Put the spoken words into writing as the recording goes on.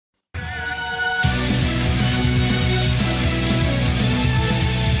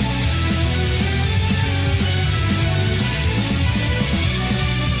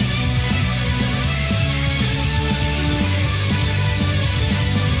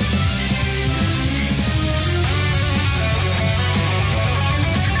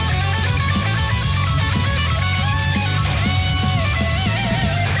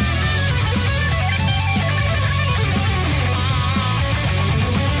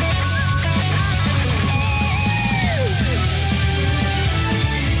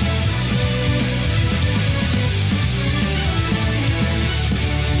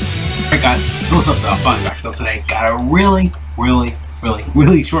Alright guys, so what's up though? I'm finally back though today. Got a really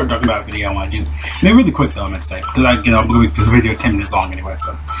short Dokkan video I want to do. Maybe really quick though, I'm excited. Because I'm going to make this video 10 minutes long anyway,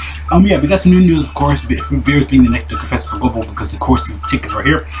 so. Yeah, we got some new news of course, Beerus being the next Dokkanfest for Global because of course the tickets right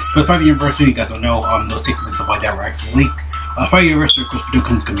here. For the 5th anniversary, you guys don't know, those tickets and stuff like that were actually leaked. 5th anniversary of course for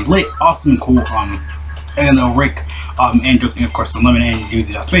Dokkan is going to be lit, awesome and cool. And then Rick, and Dokkan, of course, Unlimited and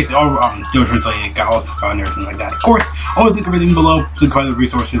DBZ Space, they all translated, got all the stuff and everything like that. Of course, always link everything below to find the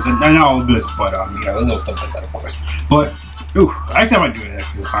resources, and not all of this, but you know, a little stuff like that, of course. But ooh, I actually might do it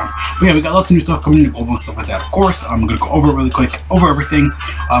this time. But yeah, we got lots of new stuff coming in, global and stuff like that. Of course, I'm gonna go over it really quick, over everything,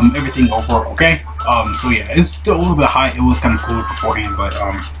 everything over, okay? So yeah, it's still a little bit high. It was kind of cooler beforehand, but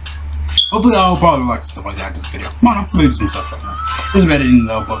hopefully I'll probably relax and stuff like that in this video. I don't know, maybe do some stuff right now. This is bad editing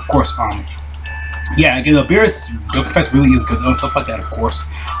though, but of course, yeah, again, the Beerus Dokkanfest really is good and stuff like that, of course.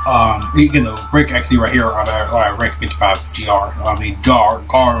 Again, the Rick actually right here, Rick 55 GR,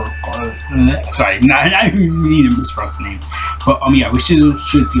 sorry, I didn't mean to mispronounce the name. But, yeah, we should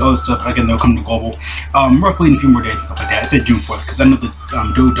see all this stuff, again, they'll come to Global, roughly in a few more days and stuff like that. I said June 4th, because I know the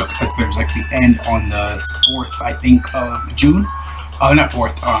Dokkanfest Beerus actually end on the 4th, I think, of June. Not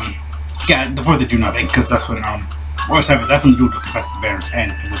 4th, yeah, the 4th of June, I think, because that's when, that's when the dual Dokkanfest banners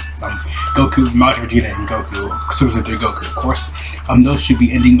end for the Goku, Majin Vegeta, and Goku, Super Saiyan 3 Goku, of course. Those should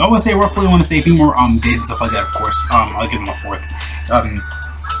be ending. I want to say roughly, a few more days and stuff like that, of course. I'll give them a 4th,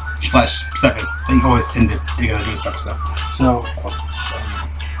 /7th. They always tend to do this type of stuff. So,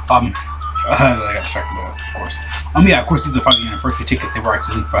 I got distracted there, of course. Yeah, of course, these are the 5th anniversary tickets. They were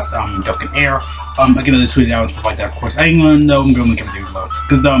actually leaked by Dokkan Air. Again, they tweeted out and stuff like that, of course. I ain't gonna know. I'm gonna link everything below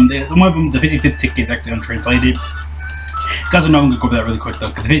because some of them, the 55th ticket is actually untranslated. You guys will know I'm going to go over that really quick though,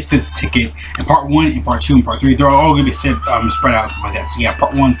 because the 55th ticket in part 1, and part 2, and part 3, they're all going to be spread out and stuff like that. So yeah,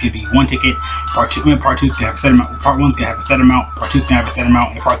 part 1's going to be 1 ticket, part 2's going to have a set amount, part 1's going to have a set amount, part 2's going to have a set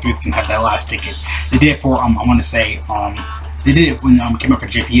amount, and part 3's going to have that last ticket. They did it for, I want to say, they did it when it came out for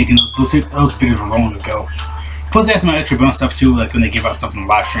JP, and those videos were long ago. Plus they have some extra bonus stuff too, like when they give out stuff in the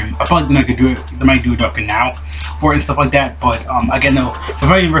live stream. I feel like they're not going to do it, they might do a Dokkan now for it and stuff like that, but again though, the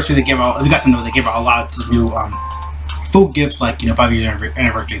very anniversary they give out, you guys know they give out a lot of new, full gifts like, you know, 5 years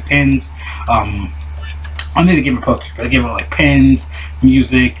anniversary pins. I know they give a poster, but they give out like pins,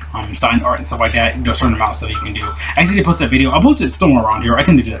 music, signed art and stuff like that. You know, a certain amount of stuff you can do. Actually, they posted that video. I'll post it somewhere around here. I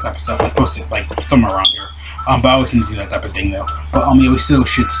tend to do that type of stuff. I post it like somewhere around here. But I always tend to do that type of thing though. But yeah, we still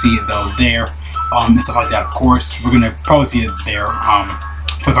should see it though there, and stuff like that. Of course, we're gonna probably see it there.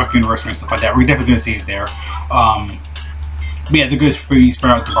 For the 5th anniversary and stuff like that. We're definitely gonna see it there. But yeah, they're good to be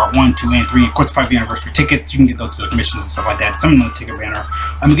spread out to part 1, 2, and 3. Of course, 5th anniversary tickets, you can get those to the commissions and stuff like that. Some of the ticket banner.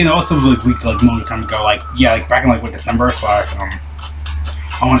 Again, also like leaked like a long time ago, like yeah, like back in like what, December. So like,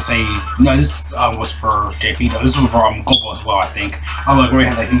 I want to say no, this was for JP. No, this was for Global as well, I think. Like where we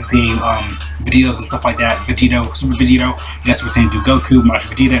had like the videos and stuff like that. Vegito, Super Vegito. You guys were saying do Goku, Majin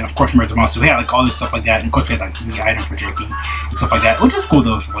Vegeta, and of course Mirror Monster. We had like all this stuff like that, and of course we had like the items for JP and stuff like that, which is cool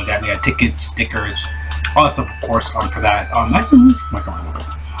though, stuff like that. We had tickets, stickers, all that stuff, of course, for that. Actually, move my camera a little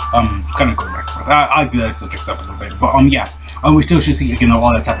bit. Kind of going back and forth. I'll do that to fix up a little bit. But, yeah. We still should see, again,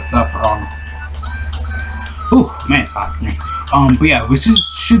 all that type of stuff. Ooh, man, it's hot for me. But yeah, we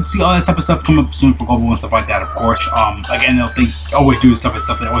should see all that type of stuff come up soon for Global and stuff like that, of course. Again, they always do stuff and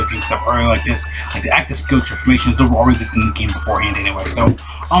stuff. They always do stuff early like this. Like the active skill transformations, those were already in the game beforehand anyway. So,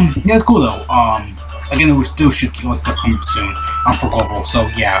 yeah, it's cool though. Again, we still should see all that stuff come up soon, for Global. So,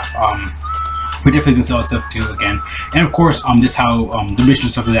 yeah, we're definitely gonna see all that stuff too again, and of course, this how the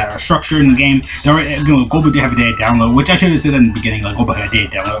missions stuff like that are structured in the game. Global did have a day download, which I should have said in the beginning. Like Global had a day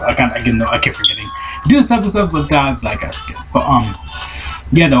download. I kept forgetting. Do this type of stuff sometimes. Like I forget. But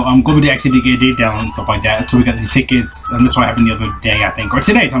yeah, though Global did actually get a day download and stuff like that. So we got these tickets, and that's what happened the other day, I think, or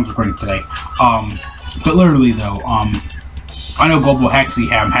today. Time's recording today. But literally though, I know Global actually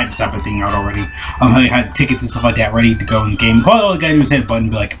had this type of thing out already. They had tickets and stuff like that ready to go in the game. Probably all the guy do is hit a button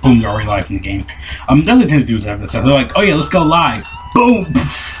and be like, boom, they're already live in the game. The other thing to do is have this stuff. They're like, oh yeah, let's go live. Boom.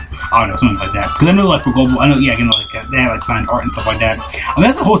 I don't know, something like that. Because I know, like for Global, I know, yeah, you know, like they had like signed art and stuff like that.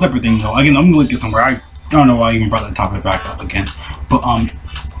 That's a whole separate thing though. Again, I'm gonna link it somewhere. I don't know why I even brought that topic back up again. But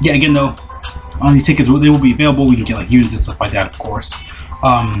yeah, again though, these tickets they will be available. We can get like units and stuff like that, of course.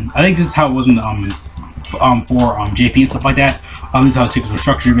 I think this is how it was in for JP and stuff like that. This is how the tickets were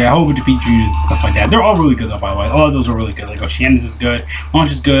structured. We had a whole bunch of feature units and stuff like that. They're all really good though, by the way. All of those are really good. Like Oceanus is good,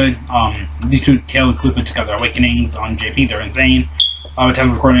 Launch is good. These two, Tail and Cliff, just got their awakenings on JP. They're insane. At time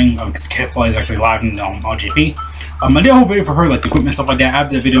of recording, because PHY is actually live on JP. I did a whole video for her, like the equipment stuff like that.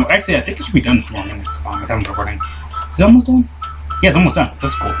 After the video, actually, I think it should be done in 4 minutes. At time of recording, is it almost done? Yeah, it's almost done.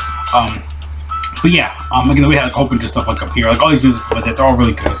 That's cool. But yeah, again, we had like a whole bunch of stuff like up here, like all these units and stuff like that. They're all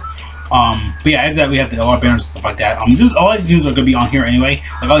really good. But yeah, after that we have the LR banners and stuff like that. Just all these units are gonna be on here anyway.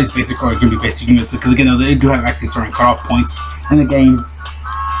 Like all these basic are gonna be basic units because again they do have actually certain cutoff points in the game.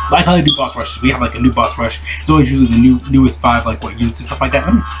 Like how they do boss rushes, we have like a new boss rush. It's always usually the newest 5 like what units and stuff like that.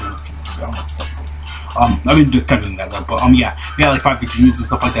 I mean, kind of doing that though, but yeah, we had like 5 feature units and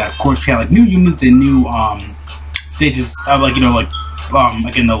stuff like that. Of course, we had like new units and new stages. Like you know, like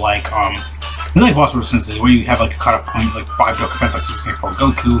again, the like it's like boss resistance where you have like a cutoff point, like 5 Dokkanfest, like Super Saiyan 4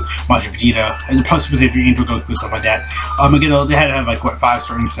 Goku, Majin Vegeta, and plus Super Saiyan 3 Angel Goku, stuff like that. Again, they had to have like what 5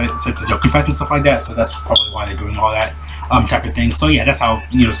 certain sets of Dokkanfest and stuff like that, so that's probably why they're doing all that type of thing. So yeah, that's how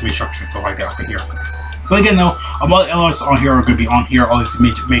you know it's gonna be structured, stuff like that over here. But again, though, all the LRs on here are going to be on here. All these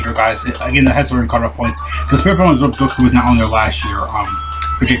major guys. Again, that has certain cutoff points. The Spirit Bomb Goku was not on there last year.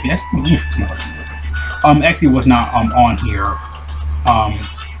 For JP, actually was not on here.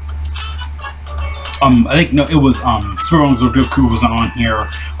 I think no, it was Spirit Bomb Goku wasn't on here.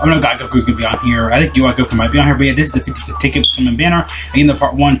 Oh no, God Goku's gonna be on here. I think UI Goku might be on here. But yeah, this is the 50th ticket summon banner. Again, the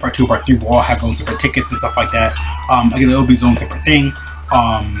part 1, part 2, part 3 will all have their own separate tickets and stuff like that. Again, it'll be its own separate thing.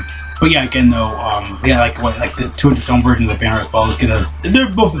 But yeah, again though, yeah, like what, like the 200 stone version of the banner as well. They're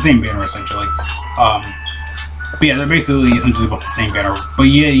both the same banner essentially. But yeah, they're basically essentially both the same banner. But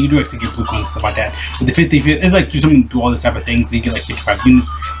yeah, you do actually get blue coins and stuff like that. With the 55th, it's like you something do all this type of things. So you get like 55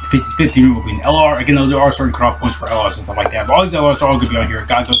 units. The 55th unit will be an LR. Again though, there are certain cutoff points for LRs and stuff like that. But all these LRs are all gonna be on here.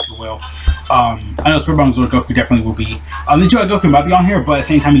 God Goku will. I know Spirit Bomb Goku definitely will be. The Joy Goku might be on here, but at the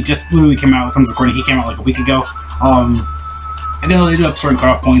same time, he just literally came out. Someone's recording. He came out like a week ago. Again, they do have certain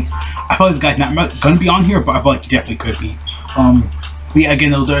cutoff points. I feel like this guy's not gonna be on here, but I feel like he definitely could be. But yeah,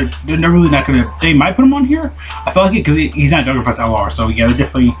 again, though, they're really not gonna. They might put him on here. I feel like it because he's not Dokkanfest LR, so yeah, they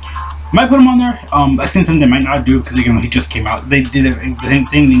definitely might put him on there. I think something they might not do because again, he just came out. They did the same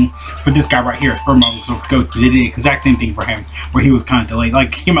thing for this guy right here, Spirit Bomb Goku. They did the exact same thing for him, where he was kind of delayed.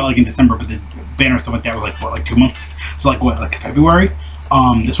 Like he came out like in December, but the banner and stuff like that was like what, like 2 months. So like what, like February.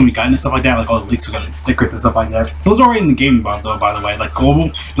 This one we got and stuff like that, like all the leaks, we got like stickers and stuff like that. Those are already in the game, by the way, like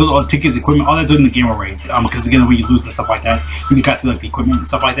global. Those are all the tickets, equipment, all that's in the game already. Because again, when you lose and stuff like that, you can kind of see like the equipment and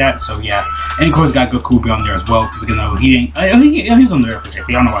stuff like that. So yeah, and of course, God Goku will be on there as well. Because again, though, he ain't. I think he was on there for JP.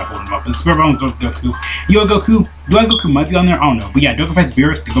 I don't know why I pulled him up. But Spirit Bomb Goku, UI Goku. UI Goku might be on there. I don't know. But yeah, Dokkanfest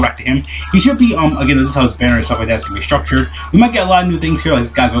Beerus, to go back to him, he should be. Again, this is how his banner and stuff like that is gonna be structured. We might get a lot of new things here, like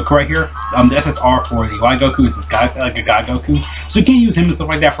this God Goku right here. The SSR for the UI Goku is this guy, like a God Goku. So you can't use him and stuff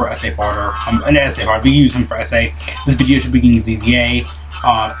like that for SA barter. An SA barter. We use him for SA. This video should be getting ZZA.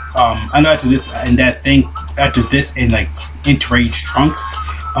 I know after this and that thing, after this and like Enrage Trunks,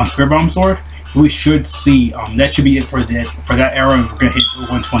 Spirit Bomb Sword, we should see that should be it for that era. And we're gonna hit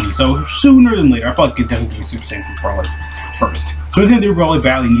 120. So sooner than later, I feel like it definitely be Super Saiyan 3 probably first. So it's gonna do really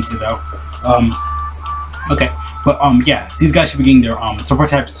badly needs it though. Okay. But yeah, these guys should be getting their support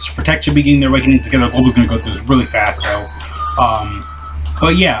types for tech should be getting their awakenings together. Global's gonna go through this really fast though.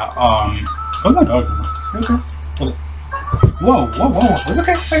 But yeah, oh my dog. Okay. Whoa. It's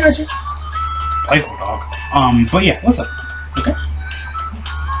okay. I got you. Playful dog. But yeah, what's up? Okay.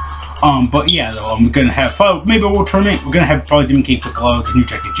 But yeah, though, I'm gonna have maybe a World Tournament. We're gonna have probably Demon King Piccolo, the new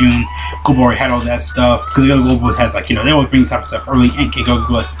track in June. Global already had all that stuff because the other Global has like, you know, they always bring type of stuff early, and Keiko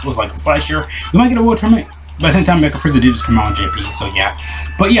was like this last year. We might get a World Tournament. By the same time, Mecha Frieza did just come out on JP, so yeah.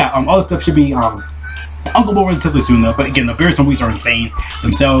 But yeah, all this stuff should be Global relatively soon though. But again, the Beerus and Whis are insane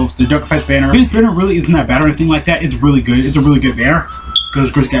themselves. The Dokkanfest banner, this banner really isn't that bad or anything like that. It's really good. It's a really good banner. Because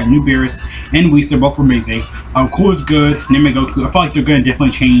of course you got new Beerus and Whis, they're both amazing. Cool is good. Neme Goku, I feel like they're gonna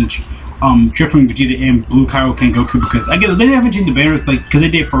definitely change Drifting Vegeta and Blue Kaioken Goku because again they haven't changed the banners like because they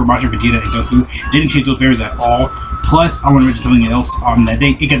did for Majin Vegeta and Goku. They didn't change those banners at all. Plus, I want to mention something else. That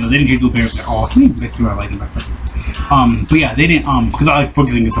they didn't change those banners at all. Makes me like them back. But yeah, they didn't because I like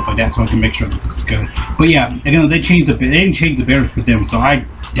focusing and stuff like that, so I can make sure it looks good. But yeah, again they didn't change the banners for them, so I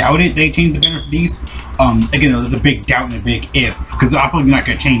doubt it they changed the banner for these. Again, there's a big doubt and a big if because I feel like you're not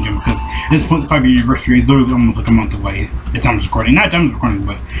gonna change them because at this point the 5-year anniversary is literally almost like a month away. At time's recording, not time's recording,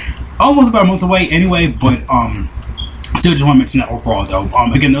 but almost about a month away anyway. But still just want to mention that overall though.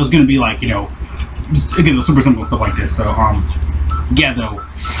 Again, there's gonna be like, you know, again, the super simple stuff like this. So yeah though,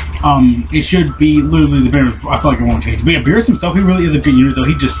 it should be literally the banner. I feel like it won't change. But yeah, Beerus himself, he really is a good unit though.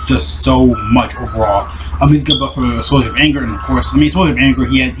 He just does so much overall. He's good buff for Explosive Anger, and of course, I mean, Explosive Anger,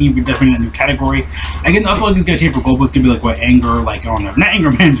 he would definitely in that new category. Again, I feel like this guy change for Global is gonna be like what anger, like I don't know, not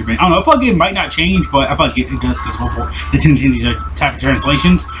anger management. I don't know. I feel like it might not change, but I feel like it does because Global they tend to change these type of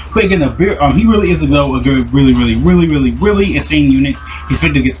translations. But again, he really is though a good, really insane unit. He's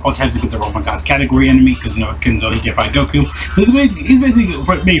fit against all types of the Oh My God's category enemy because you know he did fight Goku. So he's basically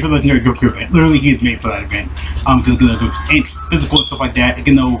made for the legendary Goku event. Literally, he's made for that event. Because Goku's anti-physical and stuff like that.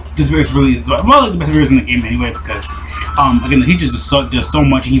 Again, though, this Beerus really is well, like the best Beerus in the game anyway. Because again, he just does so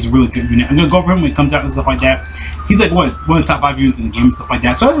much. He's a really good unit. I'm gonna go for him when he comes out and stuff like that. He's like what, one of the top 5 units in the game and stuff like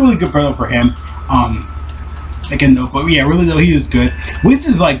that. So that's a really good parallel for him. Again though, but yeah, really though, he is good. Whis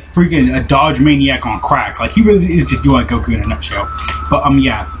is like freaking a dodge maniac on crack. Like he really is just UI Goku in a nutshell. But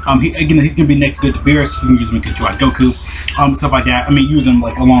yeah, he's gonna be next good to Beerus. You can use him against UI Goku, stuff like that. I mean, use him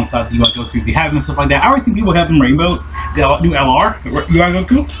like alongside the UI Goku if you have him and stuff like that. I already see people have him Rainbow, the new LR, UI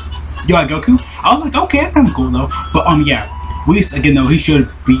Goku. I was like, okay, that's kind of cool though. But yeah, Whis again though, he should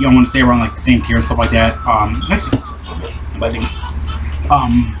be, I want to say around like the same tier and stuff like that. Actually, I think.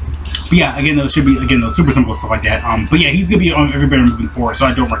 But yeah, again, those should be, again, those super simple stuff like that. But yeah, he's gonna be on every banner moving forward, so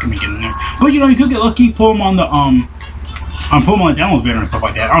I don't recommend getting him. But you know, you could get lucky, pull him on the pull him on the downloads banner and stuff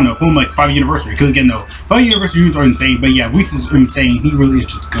like that. I don't know, pull him like 5th anniversary, because again, though, 5th anniversary units are insane. But yeah, Whis is insane. He really is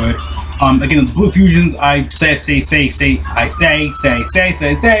just good. Again, the blue fusions, I say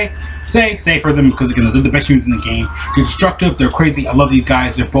for them because again, they're the best units in the game. They're destructive. They're crazy. I love these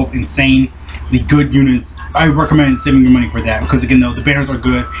guys. They're both insane. The good units. I recommend saving your money for that because again, though, the banners are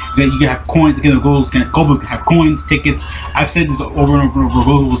good. You can have coins. Again, the Globals can have coins, tickets. I've said this over and over and over.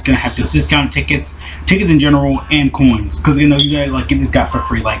 Globals gonna have discounted tickets in general, and coins. Because again, though, you gotta like get these guys for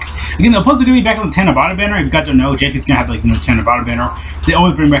free. Like again, the plus are gonna be back on the 10 Abada banner. If you guys don't know, JP's gonna have like 10 Abada banner. They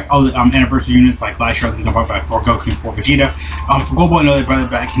always bring back all the anniversary units. Like last year, I think I brought back for Goku and for Vegeta. For Global, I know they brought it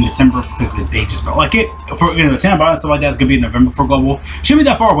back in December because they just felt like it. For the 10 Abada and stuff like that, it's gonna be in November for Global. Shouldn't be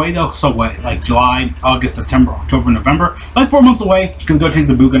that far away though. So what? Like July, August, September, October, November, like 4 months away. Because Go Take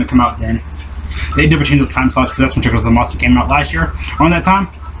the Boo gonna come out then. They never changed the time slots because that's when Checkers the Monster came out last year around that time.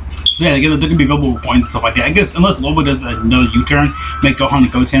 So yeah, they're gonna be available with coins and stuff like that. I guess unless Global does another U-turn, make Gohan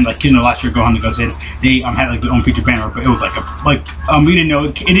and Goten, like you know last year Gohan and Goten, they had like their own feature banner, but it was like we didn't know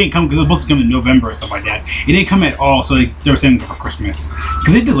it didn't come because it was supposed to come in November or stuff like that. It didn't come at all, so they were saving it for Christmas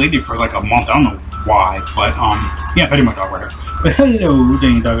because they delayed it for like a month. I don't know why, but yeah, pretty much dog right here. But hello,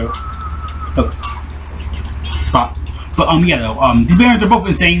 dang doggo. Hello. But yeah though, these banners are both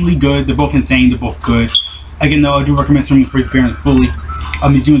insanely good. They're both insane. They're both good. Again though, I do recommend streaming for these banners fully.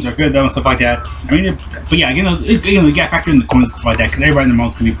 These units are good though and stuff like that. I mean, but yeah, again, you got factor in the coins and stuff like that because everybody in the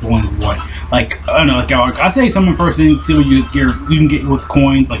most can be pulling what. Like I don't know, like I say someone first and see what you can get with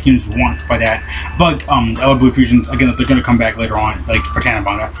coins, like units you want stuff like that. But LR Blue Fusions again, they're gonna come back later on, like for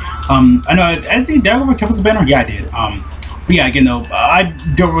Tanabanga. I know. I think did I go for Kefla's banner? Yeah, I did. But yeah, again though, I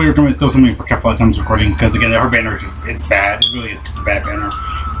don't really recommend still something for Kefla times recording because again, her banner is it's bad. It really is just a bad banner.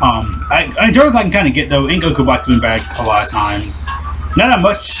 Jordan's I can kind of get though. And Goku Black's been back a lot of times. Not that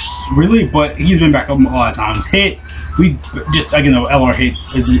much really, but he's been back a lot of times. Hit, we just again though LR hit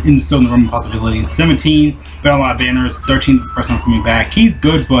still in the realm of possibilities. 17, been on a lot of banners. 13 is the first time coming back. He's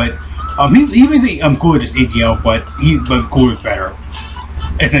good, but he's basically cooler just AGL, but cooler is better.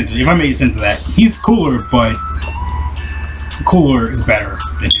 Essentially, if I made sense of that, he's cooler, but cooler is better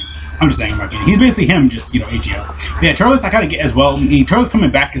than him. I'm just saying, in my opinion. He's basically him, just, you know, AGL. But yeah, Turles I kind of get as well. I mean, Turles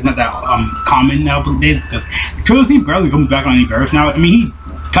coming back is not that common nowadays because Turles, he barely comes back on any Beerus now. I mean, he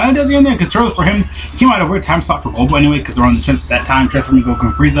kind of does get in there because Turles, for him, he came out at a weird time slot for Global anyway because around that time, transforming Goku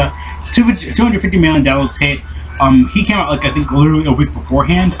and Frieza. 250 million downloads hit. He came out, like, I think, literally a week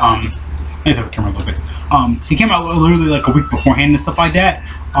beforehand. Let me have the camera a little bit. He came out literally like a week beforehand and stuff like that.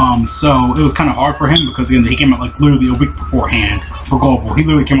 So it was kind of hard for him because again he came out like literally a week beforehand for Global. He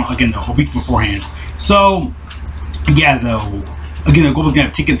literally came out again though a week beforehand. So yeah though, again the Global's gonna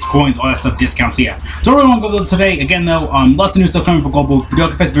have tickets, coins, all that stuff, discounts. Yeah. So we're gonna go today. Again though, lots of new stuff coming for Global.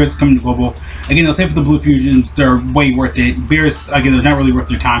 Dokkanfest Beerus is coming to Global. Again they'll save for the blue fusions. They're way worth it. Beerus again they're not really worth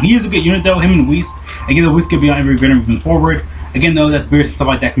their time. He is a good unit though. Him and Whis. Again the Whis could be on every banner moving forward. Again though, that's Beerus and stuff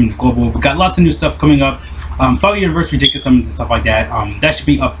like that coming to Global. We got lots of new stuff coming up. 5th anniversary tickets, and stuff like that. That should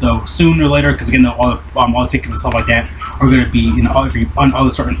be up though sooner or later because again, all the tickets and stuff like that are going to be on all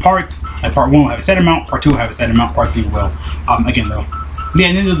the certain parts. Like part 1 will have a set amount, part 2 will have a set amount, part 3 will. Again though, yeah,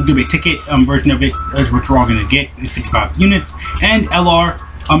 and then there's going to be a ticket version of it, which we're all going to get 55 units and LR.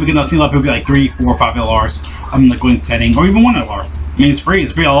 Again, I've seen a lot of people get like 3, 4, 5 LRs. Like going setting or even 1 LR. I mean, it's free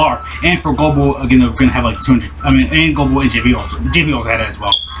LR. And for Global, again, they're going to have like 200. I mean, and Global and JP also. JP also had it as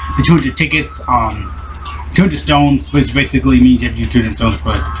well. The 200 tickets, 200 stones, which basically means you have to use 200 stones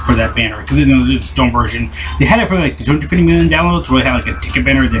for that banner. Because you know, there's a stone version. They had it for like the 250 million downloads, where they had like a ticket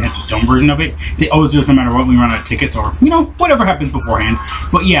banner. They had the stone version of it. They always do this no matter what. We run out of tickets or you know whatever happens beforehand.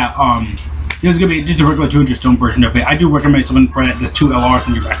 But yeah, there's gonna be just a regular 200 stone version of it. I do recommend something for that. There's 2 LRs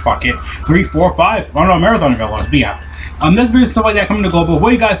in your back pocket, 3, 4, 5. I don't know, a marathon of LRs. But yeah. There's been stuff like that coming to global. What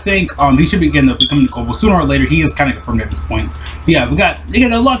do you guys think? He should be again though, coming to global sooner or later. He is kind of confirmed at this point. But yeah, we got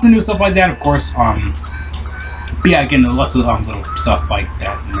lots of new stuff like that, of course. But yeah, again, lots of little stuff like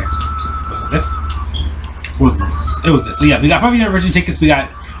that. Was it this? What was this? It was this. So yeah, we got 5th anniversary tickets. We got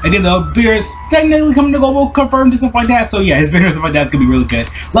again the Beerus technically coming to global, confirmed and stuff like that. So yeah, his video and stuff like that is gonna be really good.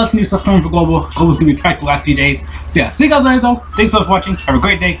 Lots of new stuff coming for global. Global's gonna be packed the last few days. So yeah, see you guys later though. Thanks so much for watching. Have a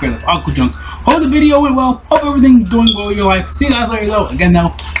great day. Great life. Uncle Junk. Hope the video went well. Hope everything's doing well in your life. See you guys later though. Again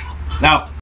though, it's out.